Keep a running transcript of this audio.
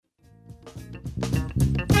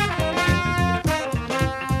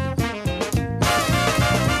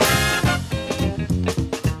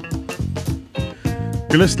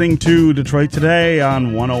You're listening to Detroit Today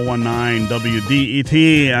on 1019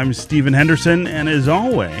 WDET. I'm Stephen Henderson, and as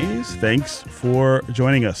always, thanks for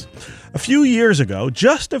joining us. Just a few years ago,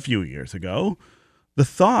 the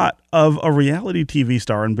thought of a reality TV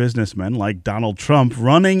star and businessman like Donald Trump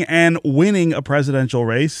running and winning a presidential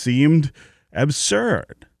race seemed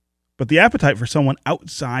absurd. But the appetite for someone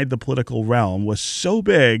outside the political realm was so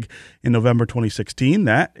big in November 2016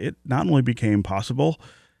 that it not only became possible,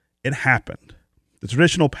 it happened. The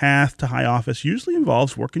traditional path to high office usually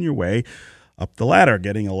involves working your way up the ladder,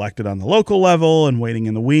 getting elected on the local level and waiting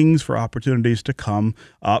in the wings for opportunities to come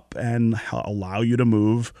up and allow you to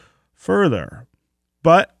move further.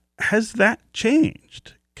 But has that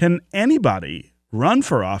changed? Can anybody run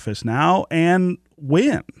for office now and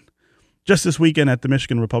win? Just this weekend at the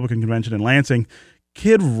Michigan Republican Convention in Lansing,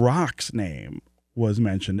 Kid Rock's name was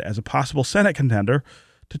mentioned as a possible Senate contender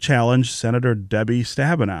to challenge Senator Debbie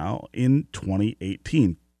Stabenow in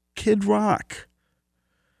 2018. Kid Rock.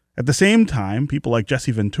 At the same time, people like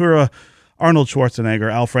Jesse Ventura, Arnold Schwarzenegger,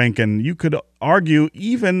 Al Franken, you could argue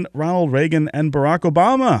even Ronald Reagan and Barack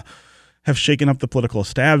Obama have shaken up the political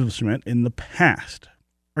establishment in the past.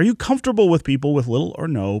 Are you comfortable with people with little or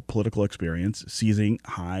no political experience seizing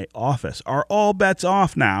high office? Are all bets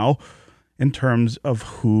off now in terms of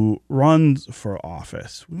who runs for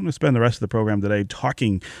office? We want to spend the rest of the program today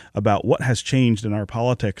talking about what has changed in our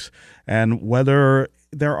politics and whether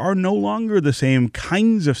there are no longer the same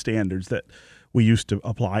kinds of standards that we used to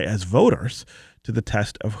apply as voters to the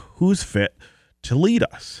test of who's fit to lead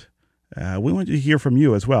us. We want to hear from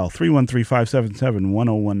you as well.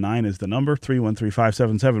 313-577-1019 is the number,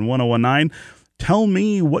 313-577-1019. Tell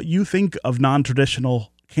me what you think of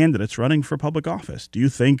non-traditional candidates running for public office. Do you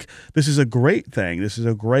think this is a great thing? This is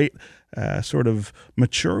a great sort of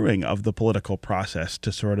maturing of the political process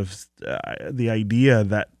to sort of the idea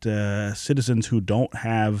that citizens who don't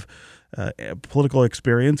have political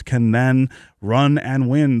experience can then run and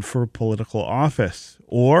win for political office?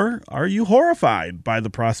 Or are you horrified by the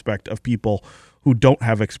prospect of people who don't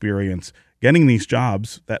have experience getting these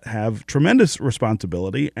jobs that have tremendous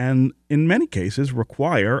responsibility and in many cases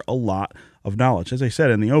require a lot of knowledge? As I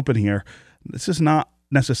said in the open here, this is not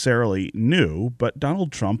necessarily new, but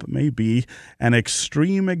Donald Trump may be an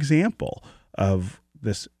extreme example of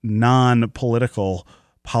this non-political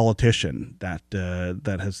politician that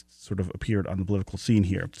has sort of appeared on the political scene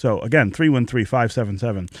here. So again,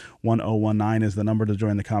 313-577-1019 is the number to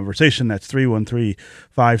join the conversation. That's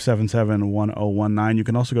 313-577-1019. You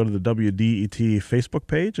can also go to the WDET Facebook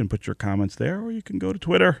page and put your comments there, or you can go to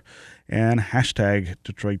Twitter and hashtag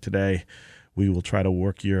Detroit Today. We will try to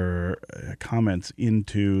work your comments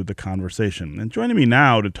into the conversation. And joining me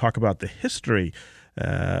now to talk about the history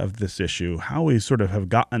of this issue, how we sort of have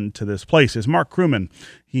gotten to this place, is Mark Krugman.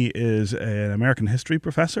 He is an American history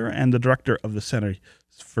professor and the director of the Center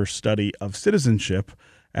for Study of Citizenship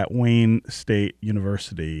at Wayne State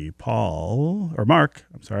University. Mark,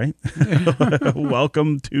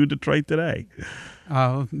 welcome to Detroit Today.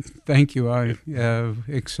 Thank you. I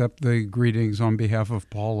accept the greetings on behalf of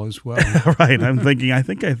Paul as well. Right. I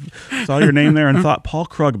think I saw your name there and thought Paul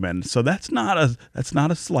Krugman. So that's not a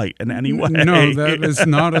slight in any way. No, that is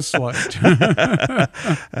not a slight.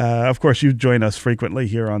 Of course, you join us frequently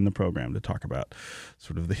here on the program to talk about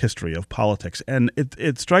sort of the history of politics. And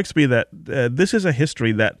it strikes me that this is a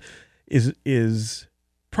history that is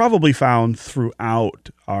probably found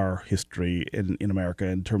throughout our history in America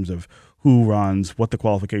in terms of who runs, what the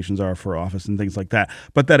qualifications are for office and things like that,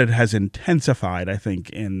 but that it has intensified, I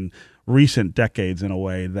think, in recent decades in a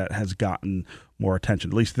way that has gotten more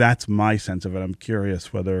attention. At least that's my sense of it. I'm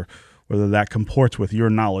curious whether that comports with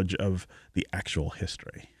your knowledge of the actual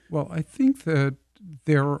history. Well, I think that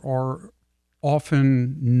there are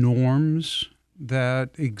often norms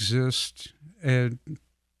that exist at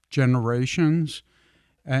generations.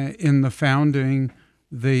 In the founding,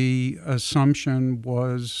 the assumption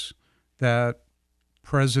was that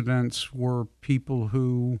presidents were people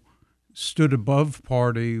who stood above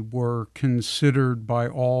party, were considered by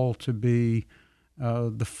all to be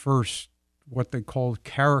the first, what they called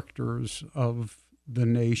characters of the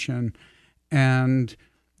nation. And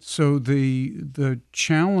so the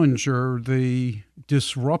challenger, the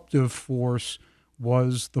disruptive force,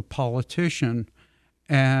 was the politician.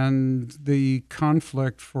 And the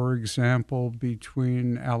conflict, for example,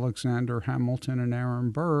 between Alexander Hamilton and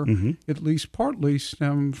Aaron Burr, at least partly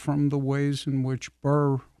stemmed from the ways in which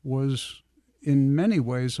Burr was, in many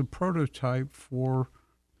ways, a prototype for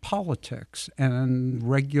politics and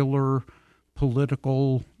regular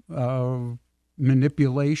political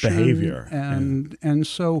manipulation. Behavior. And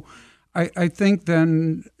so I think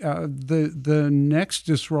then the next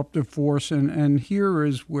disruptive force, and here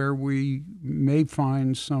is where we may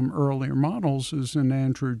find some earlier models, is in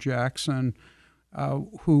Andrew Jackson,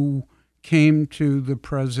 who came to the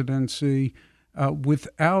presidency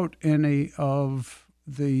without any of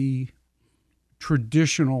the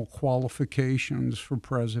traditional qualifications for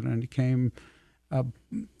president. He came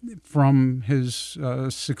from his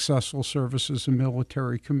successful service as a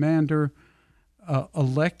military commander,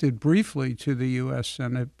 elected briefly to the U.S.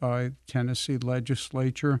 Senate by the Tennessee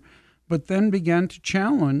legislature, but then began to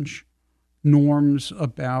challenge norms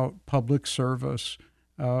about public service,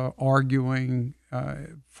 arguing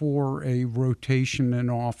for a rotation in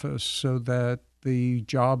office so that the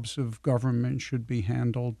jobs of government should be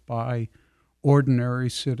handled by ordinary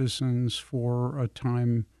citizens for a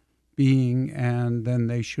time being, and then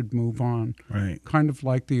they should move on. Right. Kind of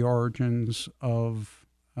like the origins of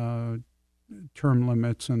term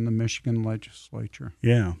limits in the Michigan legislature.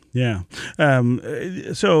 Yeah.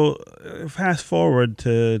 So fast forward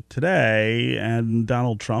to today, and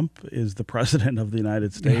Donald Trump is the president of the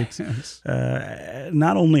United States. Yes.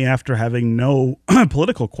 Not only after having no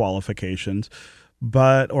political qualifications,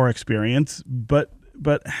 or experience, but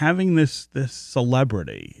having this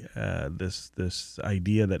celebrity, this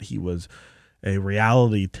idea that he was a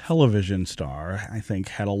reality television star, I think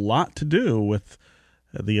had a lot to do with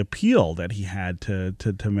the appeal that he had to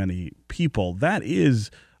many people. That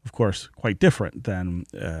is, of course, quite different than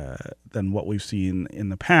what we've seen in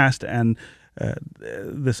the past. And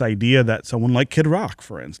this idea that someone like Kid Rock,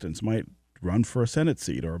 for instance, might run for a Senate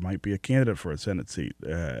seat or might be a candidate for a Senate seat.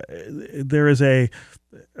 I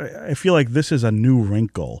feel like this is a new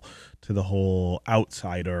wrinkle to the whole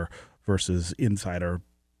outsider versus insider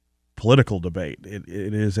political debate. It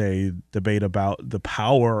is a debate about the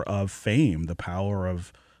power of fame, the power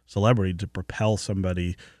of celebrity to propel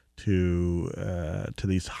somebody to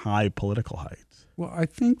these high political heights. Well, I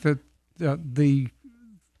think that the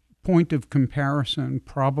point of comparison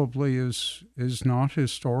probably is not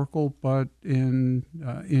historical, but in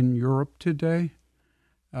Europe today,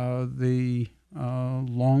 the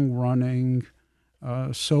long-running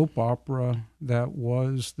soap opera that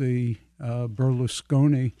was the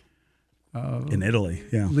Berlusconi in Italy,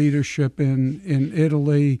 leadership in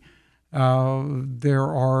Italy. There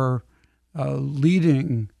are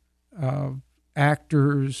leading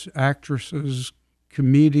actors, actresses,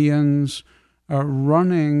 comedians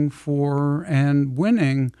running for and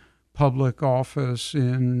winning public office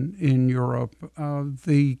in Europe.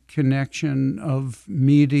 The connection of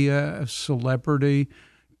media, celebrity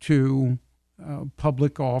to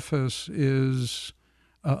public office is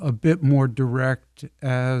a bit more direct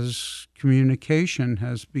as communication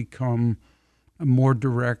has become more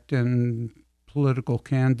direct, and political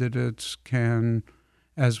candidates can,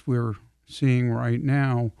 as we're seeing right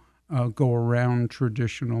now, go around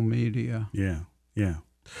traditional media. Yeah.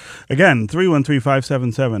 Again,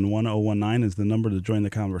 313-577-1019 is the number to join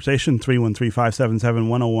the conversation,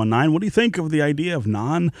 313-577-1019. What do you think of the idea of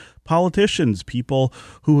non-politicians, people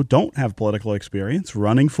who don't have political experience,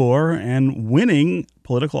 running for and winning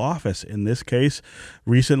political office? In this case,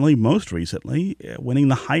 most recently, winning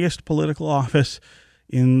the highest political office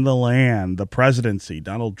in the land, the presidency.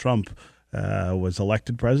 Donald Trump was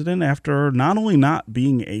elected president after not only not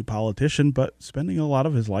being a politician, but spending a lot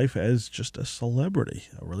of his life as just a celebrity,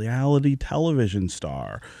 a reality television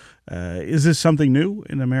star. Is this something new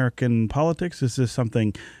in American politics? Is this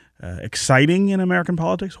something exciting in American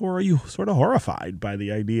politics, or are you sort of horrified by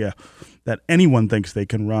the idea that anyone thinks they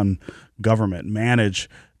can run government, manage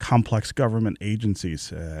complex government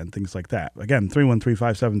agencies and things like that? Again,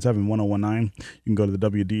 313-577-1019. You can go to the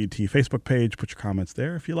WDET Facebook page, put your comments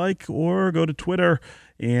there if you like, or go to Twitter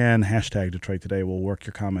and hashtag Detroit Today. We'll work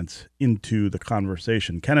your comments into the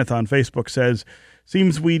conversation. Kenneth on Facebook says,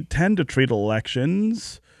 seems we tend to treat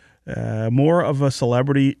elections more of a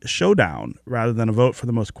celebrity showdown rather than a vote for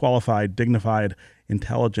the most qualified, dignified,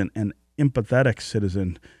 intelligent, and empathetic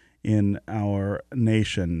citizen in our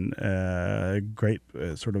nation. Great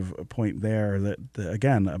sort of point there that,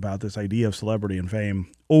 again, about this idea of celebrity and fame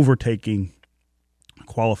overtaking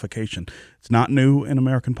qualification. It's not new in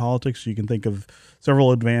American politics. You can think of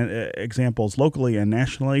several examples locally and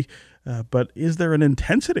nationally, but is there an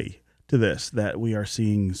intensity to this that we are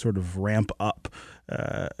seeing sort of ramp up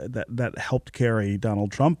that helped carry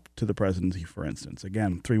Donald Trump to the presidency, for instance?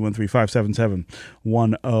 Again,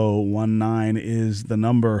 313-577-1019 is the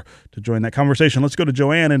number to join that conversation. Let's go to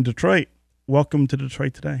Joanne in Detroit. Welcome to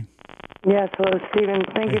Detroit Today. Yes, hello, Stephen.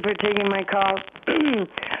 Thank you for taking my call.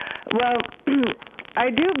 Well, I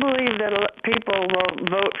do believe that people will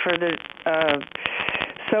vote for the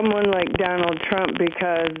someone like Donald Trump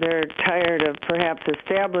because they're tired of perhaps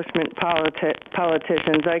establishment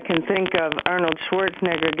politicians. I can think of Arnold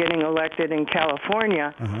Schwarzenegger getting elected in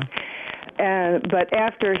California. But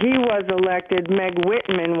after he was elected, Meg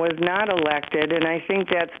Whitman was not elected, and I think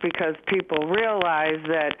that's because people realized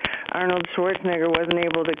that Arnold Schwarzenegger wasn't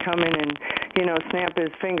able to come in and, snap his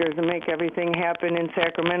fingers and make everything happen in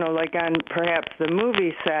Sacramento like on perhaps the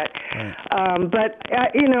movie set. Right. But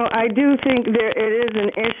I do think it is an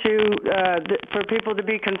issue for people to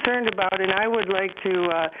be concerned about, and I would like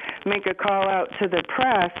to make a call out to the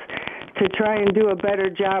press to try and do a better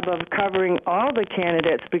job of covering all the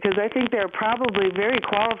candidates, because I think there are probably very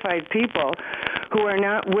qualified people who are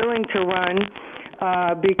not willing to run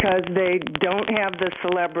because they don't have the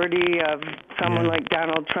celebrity of someone like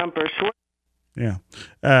Donald Trump or Schwarzenegger. Yeah.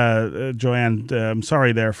 Joanne, I'm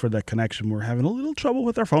sorry there for the connection. We're having a little trouble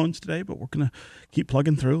with our phones today, but we're going to keep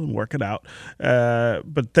plugging through and work it out.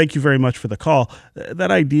 But thank you very much for the call. That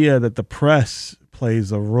idea that the press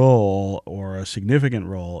plays a role or a significant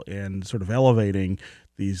role in sort of elevating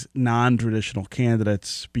these non-traditional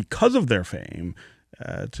candidates because of their fame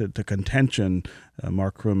to contention,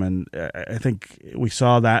 Mark Krumman. I think we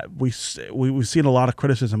saw that. We've seen a lot of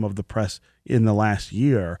criticism of the press in the last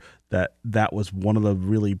year that was one of the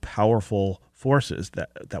really powerful forces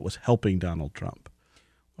that was helping Donald Trump.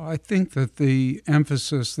 I think that the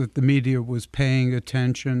emphasis that the media was paying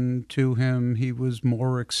attention to him, he was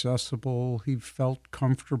more accessible. He felt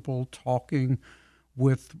comfortable talking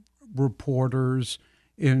with reporters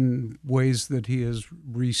in ways that he has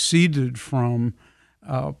receded from.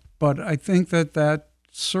 But I think that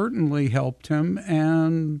certainly helped him,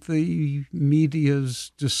 and the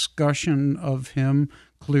media's discussion of him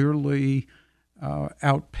clearly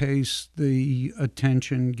outpaced the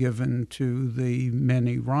attention given to the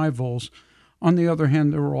many rivals. On the other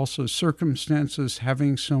hand, there were also circumstances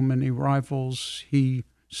having so many rivals. He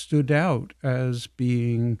stood out as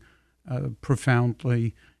being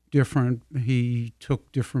profoundly different. He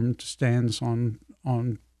took different stands on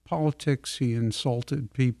politics. He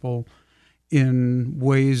insulted people in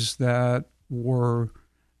ways that were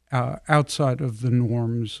outside of the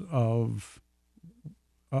norms of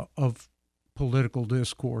political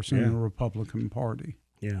discourse in the Republican Party.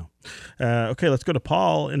 Yeah. Okay, let's go to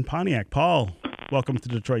Paul in Pontiac. Paul, welcome to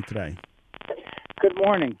Detroit Today. Good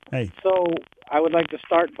morning. Hey. So I would like to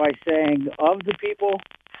start by saying of the people,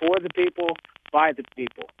 for the people, by the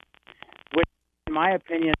people, which in my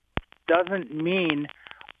opinion doesn't mean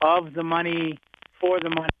of the money, for the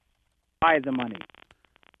money, by the money.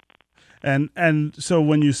 And so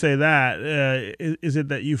when you say that, is it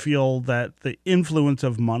that you feel that the influence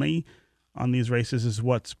of money on these races is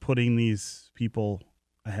what's putting these people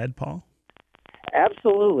ahead, Paul?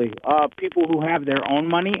 Absolutely. People who have their own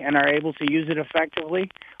money and are able to use it effectively,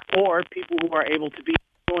 or people who are able to be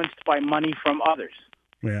influenced by money from others.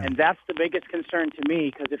 Yeah. And that's the biggest concern to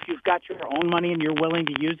me, because if you've got your own money and you're willing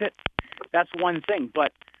to use it, that's one thing.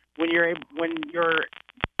 But when you're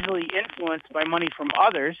easily influenced by money from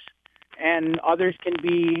others, and others can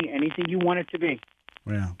be anything you want it to be.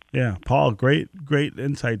 Yeah. Paul, great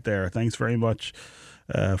insight there. Thanks very much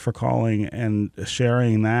for calling and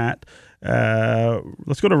sharing that.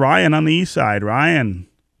 Let's go to Ryan on the east side. Ryan,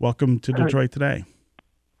 welcome to Detroit Today.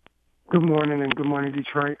 Good morning, and good morning,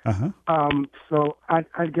 Detroit. So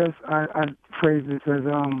I guess I'd phrase this as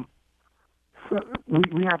so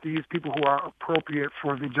we have to use people who are appropriate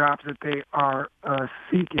for the jobs that they are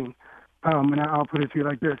seeking. And I'll put it to you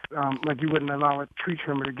like this. Like you wouldn't allow a tree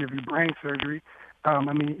trimmer to give you brain surgery.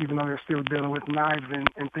 Even though they're still dealing with knives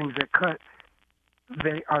and things that cut,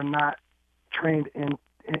 they are not trained in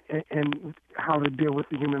how to deal with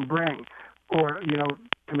the human brain. Or,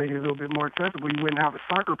 to make it a little bit more accessible, you wouldn't have a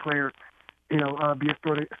soccer player, be a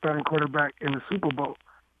starting quarterback in the Super Bowl.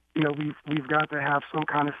 We've got to have some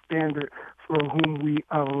kind of standard for whom we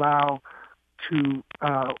allow to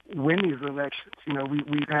win these elections.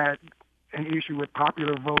 We've had an issue with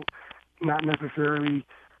popular vote, not necessarily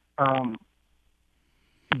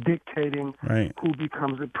dictating who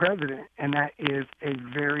becomes the president, and that is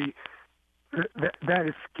that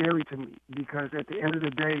is scary to me, because at the end of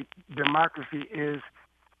the day, democracy is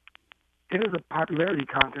a popularity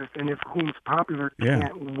contest, and if whom's popular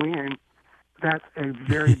can't win, that's a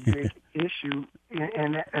very big issue,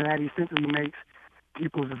 and that essentially makes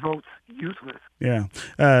people's votes useless. Yeah.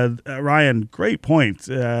 Ryan, great point.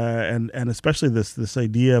 And especially this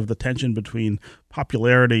idea of the tension between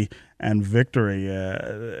popularity and victory.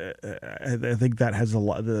 I think that has a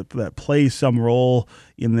lot, that plays some role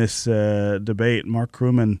in this debate. Mark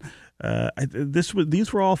Krumman,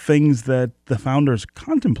 These were all things that the founders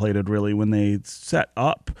contemplated really when they set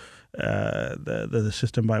up the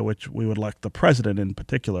system by which we would elect the president in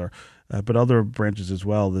particular, but other branches as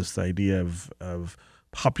well. This idea of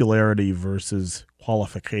popularity versus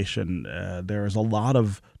qualification. There is a lot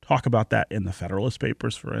of talk about that in the Federalist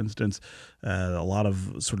Papers, for instance. A lot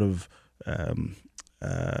of sort of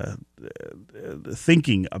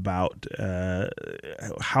thinking about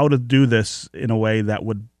how to do this in a way that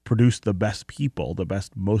would produce the best people, the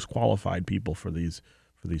best, most qualified people for these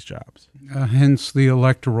jobs. Hence the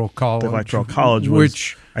Electoral College. The Electoral College,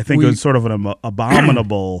 which I think was sort of an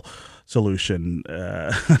abominable solution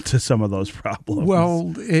to some of those problems.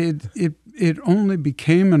 Well, it only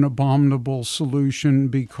became an abominable solution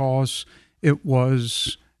because it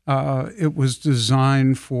was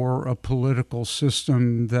designed for a political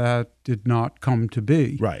system that did not come to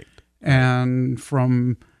be. Right. And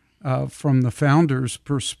from the founders'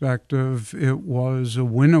 perspective, it was a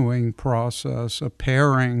winnowing process, a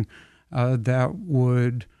pairing that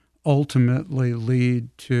would ultimately lead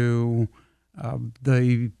to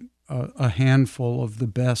a handful of the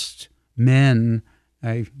best men.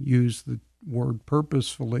 I use the word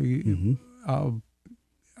purposefully. Mm-hmm.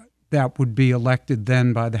 That would be elected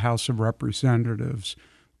then by the House of Representatives,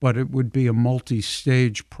 but it would be a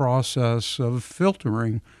multi-stage process of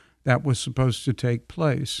filtering that was supposed to take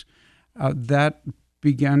place. That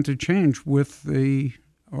began to change with the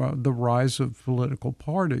rise of political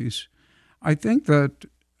parties. I think that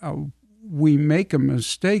we make a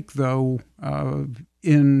mistake, though,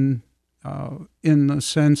 in the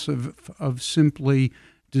sense of simply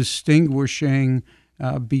distinguishing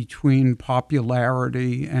between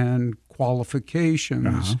popularity and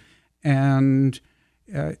qualifications. Uh-huh. And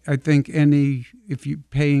I think if you're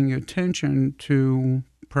paying attention to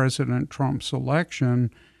President Trump's election,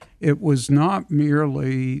 it was not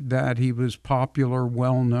merely that he was popular,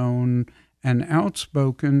 well-known, and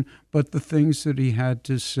outspoken, but the things that he had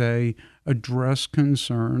to say addressed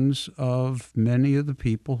concerns of many of the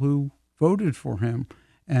people who voted for him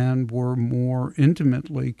and were more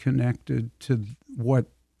intimately connected to what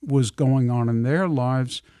was going on in their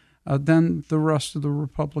lives than the rest of the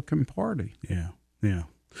Republican Party. Yeah.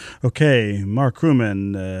 Okay, Mark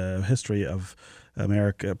Krugman, history of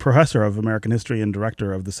America, professor of American history and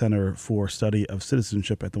director of the Center for Study of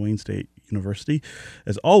Citizenship at the Wayne State University.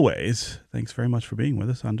 As always, thanks very much for being with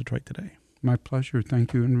us on Detroit Today. My pleasure.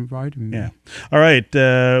 Thank you for inviting me. Yeah. All right.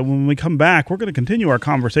 When we come back, we're going to continue our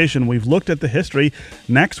conversation. We've looked at the history.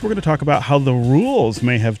 Next, we're going to talk about how the rules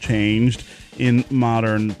may have changed in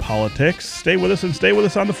modern politics. Stay with us and stay with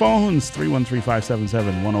us on the phones.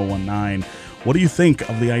 313-577-1019. What do you think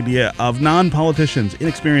of the idea of non-politicians,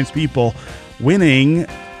 inexperienced people winning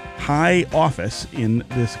high office in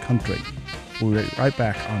this country? We'll be right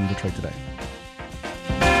back on Detroit Today.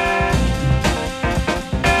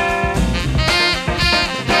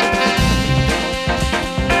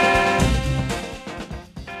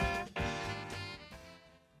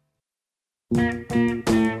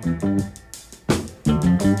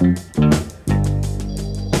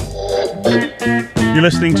 You're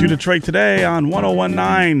listening to Detroit Today on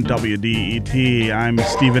 1019 WDET. I'm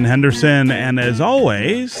Stephen Henderson, and as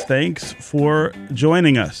always, thanks for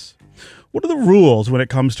joining us. What are the rules when it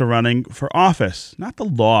comes to running for office? Not the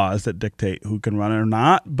laws that dictate who can run or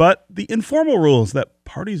not, but the informal rules that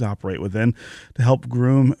parties operate within to help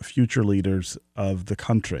groom future leaders of the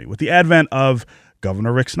country. With the advent of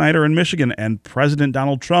Governor Rick Snyder in Michigan and President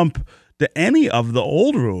Donald Trump, do any of the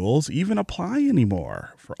old rules even apply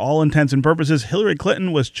anymore? For all intents and purposes, Hillary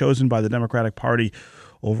Clinton was chosen by the Democratic Party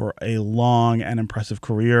over a long and impressive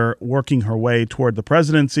career, working her way toward the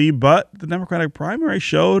presidency, but the Democratic primary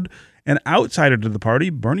showed an outsider to the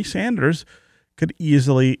party, Bernie Sanders, could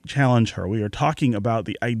easily challenge her. We are talking about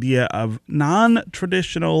the idea of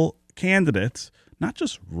non-traditional candidates, not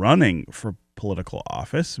just running for political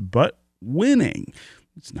office, but winning.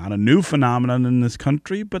 It's not a new phenomenon in this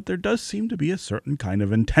country, but there does seem to be a certain kind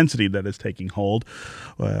of intensity that is taking hold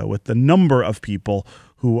with the number of people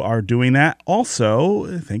who are doing that.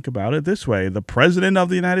 Also, think about it this way. The President of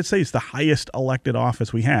the United States, the highest elected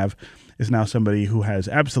office we have, is now somebody who has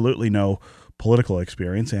absolutely no political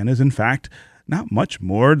experience and is, in fact, not much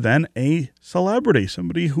more than a celebrity,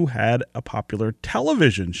 somebody who had a popular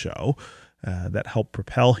television show that helped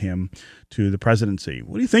propel him to the presidency.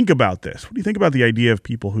 What do you think about this? What do you think about the idea of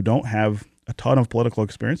people who don't have a ton of political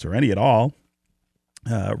experience or any at all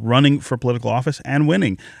running for political office and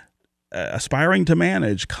winning, aspiring to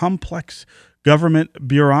manage complex government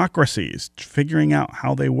bureaucracies, figuring out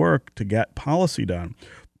how they work to get policy done?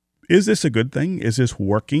 Is this a good thing? Is this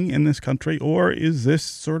working in this country? Or is this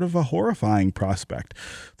sort of a horrifying prospect?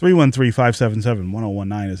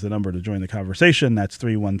 313-577-1019 is the number to join the conversation. That's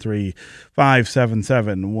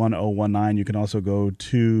 313-577-1019. You can also go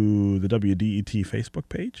to the WDET Facebook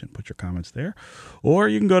page and put your comments there. Or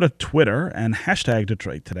you can go to Twitter and hashtag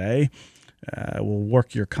Detroit Today. We'll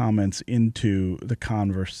work your comments into the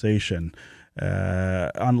conversation.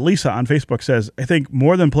 Lisa on Facebook says, I think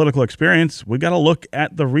more than political experience, we got to look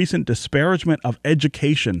at the recent disparagement of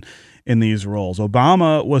education in these roles.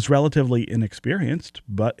 Obama was relatively inexperienced,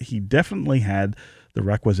 but he definitely had the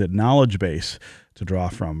requisite knowledge base to draw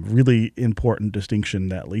from. Really important distinction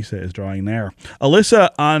that Lisa is drawing there. Alyssa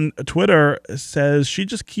on Twitter says she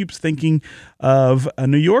just keeps thinking of a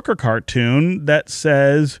New Yorker cartoon that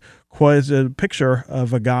says, was a picture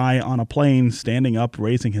of a guy on a plane standing up,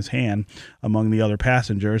 raising his hand among the other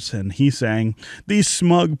passengers, and he's saying, these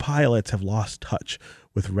smug pilots have lost touch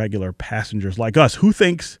with regular passengers like us. Who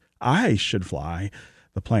thinks I should fly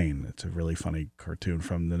the plane? It's a really funny cartoon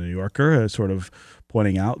from the New Yorker, sort of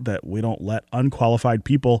pointing out that we don't let unqualified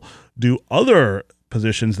people do other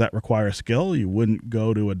positions that require skill. You wouldn't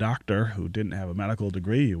go to a doctor who didn't have a medical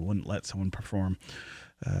degree. You wouldn't let someone perform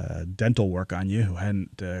dental work on you who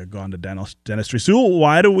hadn't gone to dentistry school.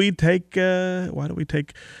 Why do we take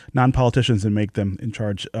non-politicians and make them in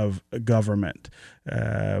charge of government?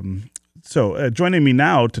 So joining me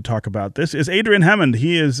now to talk about this is Adrian Hammond.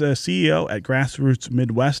 He is a CEO at Grassroots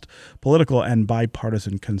Midwest, political and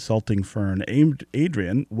bipartisan consulting firm.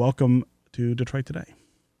 Adrian, welcome to Detroit Today.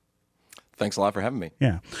 Thanks a lot for having me.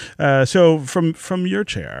 Yeah. So from your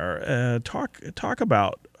chair, talk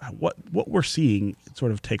about what we're seeing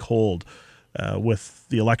sort of take hold with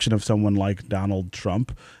the election of someone like Donald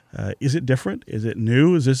Trump. Is it different? Is it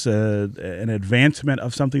new? Is this an advancement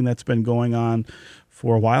of something that's been going on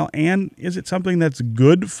for a while? And is it something that's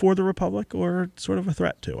good for the Republic or sort of a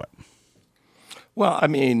threat to it? Well, I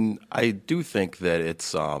mean, I do think that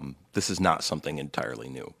it's this is not something entirely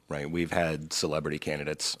new, right? We've had celebrity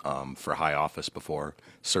candidates for high office before.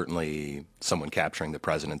 Certainly someone capturing the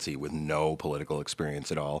presidency with no political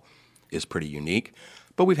experience at all is pretty unique.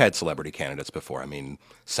 But we've had celebrity candidates before. I mean,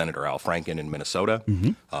 Senator Al Franken in Minnesota.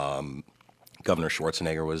 Mm-hmm. Governor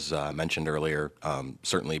Schwarzenegger was mentioned earlier.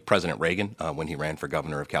 Certainly President Reagan, when he ran for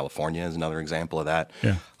governor of California, is another example of that.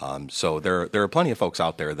 Yeah. So there are plenty of folks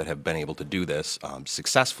out there that have been able to do this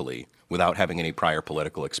successfully without having any prior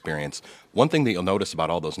political experience. One thing that you'll notice about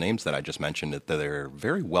all those names that I just mentioned is that they're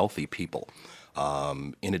very wealthy people.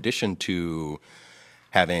 In addition to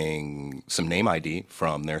having some name ID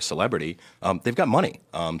from their celebrity, they've got money.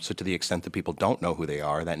 So to the extent that people don't know who they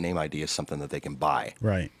are, that name ID is something that they can buy.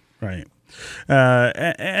 Right.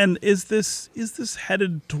 And is this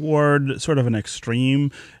headed toward sort of an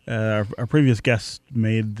extreme? Our previous guest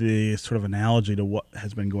made the sort of analogy to what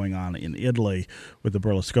has been going on in Italy with the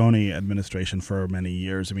Berlusconi administration for many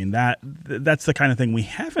years. I mean, that's the kind of thing we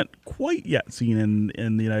haven't quite yet seen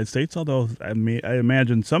in the United States, although I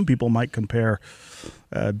imagine some people might compare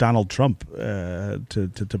Donald Trump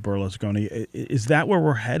to Berlusconi. Is that where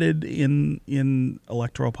we're headed in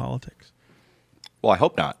electoral politics? Well, I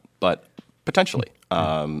hope not, but potentially.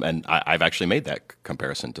 And I've actually made that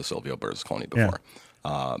comparison to Silvio Berlusconi before.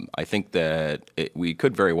 Yeah. I think that we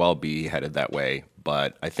could very well be headed that way,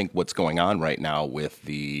 but I think what's going on right now with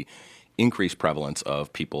the increased prevalence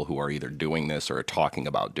of people who are either doing this or talking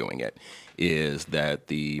about doing it is that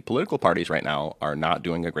the political parties right now are not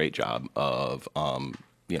doing a great job of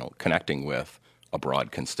connecting with a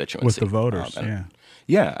broad constituency. With the voters, yeah.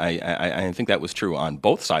 Yeah, I think that was true on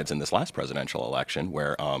both sides in this last presidential election,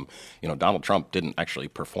 where Donald Trump didn't actually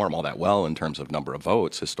perform all that well in terms of number of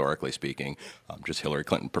votes, historically speaking. Just Hillary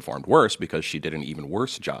Clinton performed worse because she did an even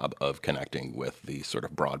worse job of connecting with the sort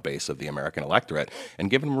of broad base of the American electorate and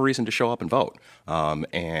giving them a reason to show up and vote.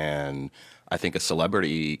 And I think a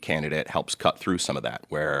celebrity candidate helps cut through some of that,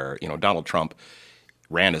 where Donald Trump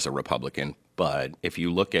ran as a Republican. But if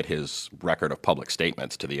you look at his record of public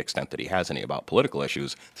statements, to the extent that he has any about political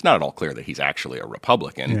issues, it's not at all clear that he's actually a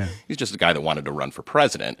Republican. Yeah. He's just a guy that wanted to run for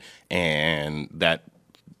president, and that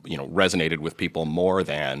resonated with people more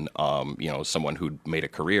than someone who'd made a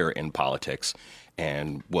career in politics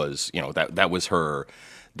and was that was her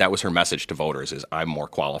message to voters is I'm more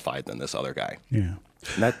qualified than this other guy. Yeah,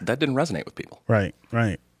 and that didn't resonate with people. Right.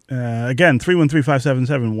 Again,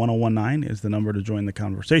 313-577-1019 is the number to join the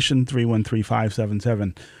conversation,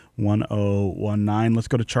 313-577-1019. Let's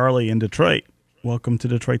go to Charlie in Detroit. Welcome to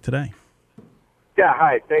Detroit Today. Yeah,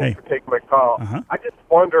 hi. Thanks for taking my call. Uh-huh. I just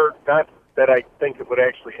wonder, not that I think it would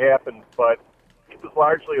actually happen, but he was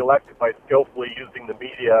largely elected by skillfully using the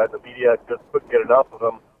media, and the media just couldn't get enough of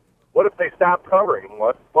him. what if they stopped covering him?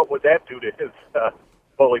 What would that do to his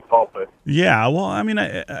bully pulpit? Yeah, well, I mean,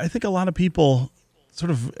 I think a lot of people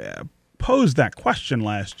sort of posed that question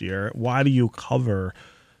last year. Why do you cover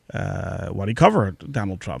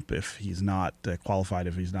Donald Trump if he's not qualified,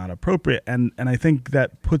 if he's not appropriate? And I think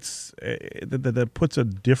that puts a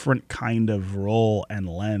different kind of role and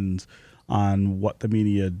lens on what the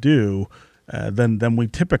media do than we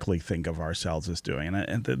typically think of ourselves as doing.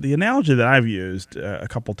 And the analogy that I've used a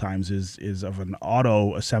couple times is of an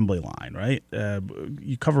auto assembly line, right?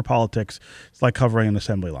 You cover politics, it's like covering an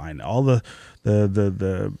assembly line. All the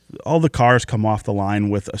cars come off the line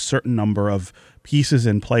with a certain number of pieces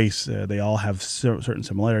in place. They all have certain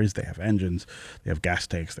similarities. They have engines, they have gas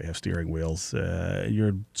tanks, they have steering wheels.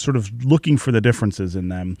 You're sort of looking for the differences in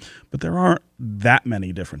them, but there aren't that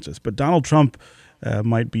many differences. But Donald Trump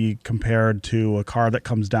might be compared to a car that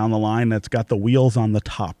comes down the line that's got the wheels on the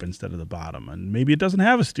top instead of the bottom. And maybe it doesn't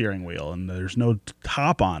have a steering wheel and there's no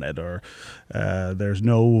top on it, or there's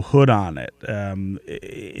no hood on it.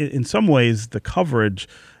 In some ways, the coverage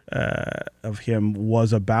of him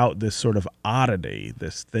was about this sort of oddity,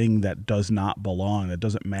 this thing that does not belong, that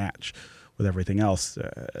doesn't match with everything else.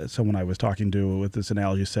 Someone I was talking to with this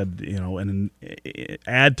analogy said, and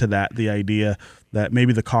add to that the idea that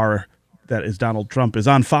maybe the car that is Donald Trump is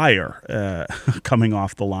on fire coming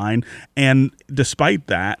off the line. And despite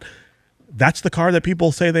that, that's the car that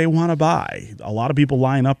people say they want to buy. A lot of people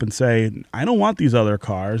line up and say, I don't want these other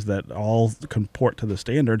cars that all comport to the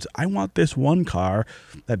standards. I want this one car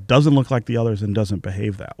that doesn't look like the others and doesn't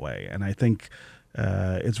behave that way. And I think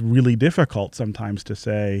it's really difficult sometimes to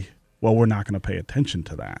say, well, we're not going to pay attention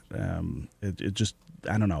to that. It just,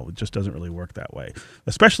 I don't know, it just doesn't really work that way,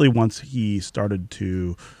 especially once he started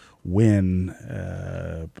to win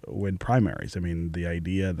primaries. I mean, the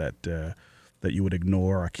idea that you would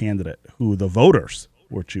ignore a candidate who the voters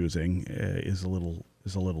were choosing is a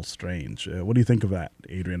little strange. What do you think of that,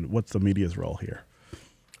 Adrian? What's the media's role here?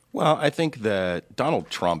 Well, I think that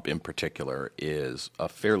Donald Trump in particular is a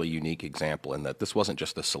fairly unique example in that this wasn't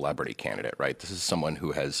just a celebrity candidate, right? This is someone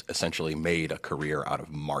who has essentially made a career out of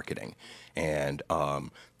marketing. And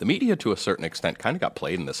the media, to a certain extent, kind of got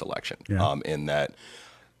played in this election, in that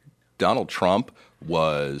Donald Trump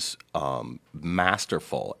was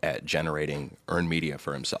masterful at generating earned media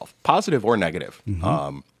for himself, positive or negative.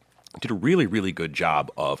 Did a really, really good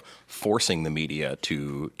job of forcing the media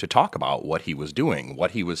to talk about what he was doing,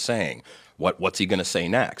 what he was saying, what's he going to say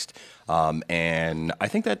next. And I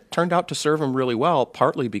think that turned out to serve him really well,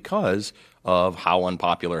 partly because of how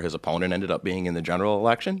unpopular his opponent ended up being in the general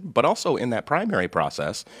election, but also in that primary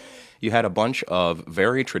process. You had a bunch of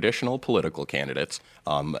very traditional political candidates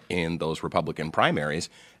in those Republican primaries,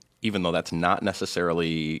 even though that's not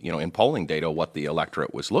necessarily, in polling data what the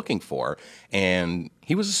electorate was looking for. And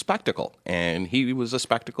he was a spectacle, and he was a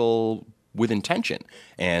spectacle with intention,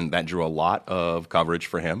 and that drew a lot of coverage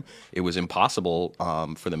for him. It was impossible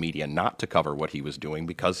for the media not to cover what he was doing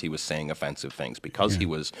because he was saying offensive things, because he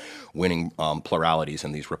was winning pluralities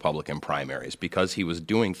in these Republican primaries, because he was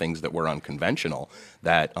doing things that were unconventional,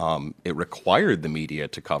 that it required the media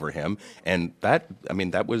to cover him, and that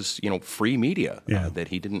was free media that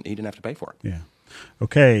he didn't have to pay for. Yeah.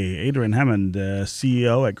 Okay, Adrian Hammond,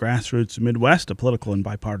 CEO at Grassroots Midwest, a political and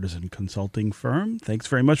bipartisan consulting firm. Thanks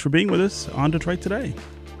very much for being with us on Detroit Today.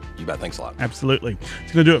 You bet. Thanks a lot. Absolutely.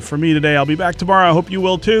 It's going to do it for me today. I'll be back tomorrow. I hope you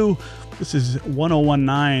will too. This is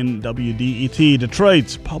 1019 WDET,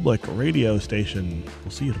 Detroit's public radio station.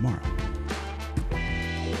 We'll see you tomorrow.